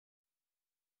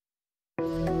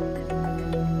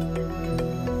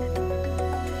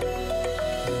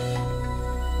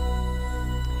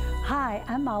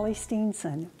Mollie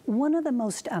Steenson. One of the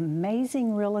most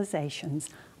amazing realizations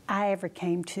I ever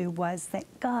came to was that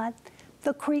God,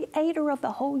 the creator of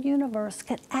the whole universe,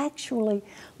 could actually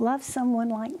love someone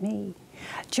like me.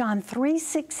 John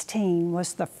 3:16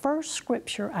 was the first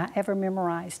scripture I ever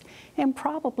memorized, and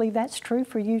probably that's true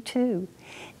for you too.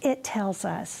 It tells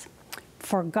us,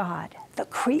 "For God, the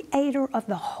creator of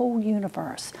the whole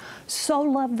universe, so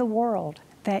loved the world,"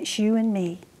 that's you and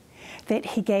me, "that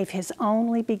He gave His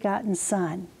only begotten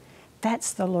Son,"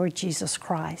 that's the Lord Jesus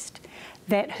Christ,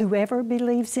 "that whoever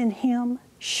believes in Him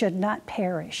should not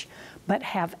perish, but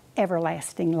have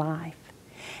everlasting life."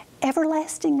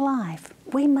 Everlasting life.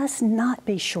 We must not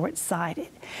be short-sighted.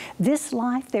 This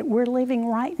life that we're living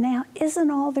right now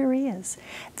isn't all there is.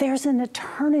 There's an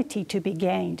eternity to be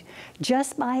gained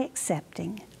just by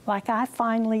accepting, like I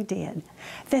finally did,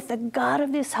 that the God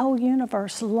of this whole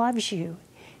universe loves you.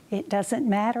 It doesn't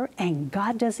matter, and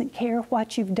God doesn't care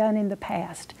what you've done in the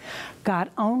past. God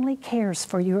only cares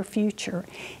for your future.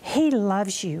 He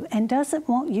loves you and doesn't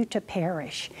want you to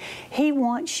perish. He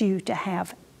wants you to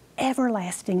have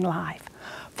everlasting life.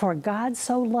 For God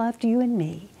so loved you and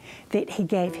me that He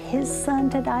gave His Son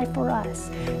to die for us,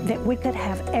 that we could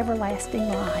have everlasting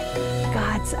life.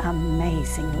 God's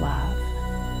amazing love.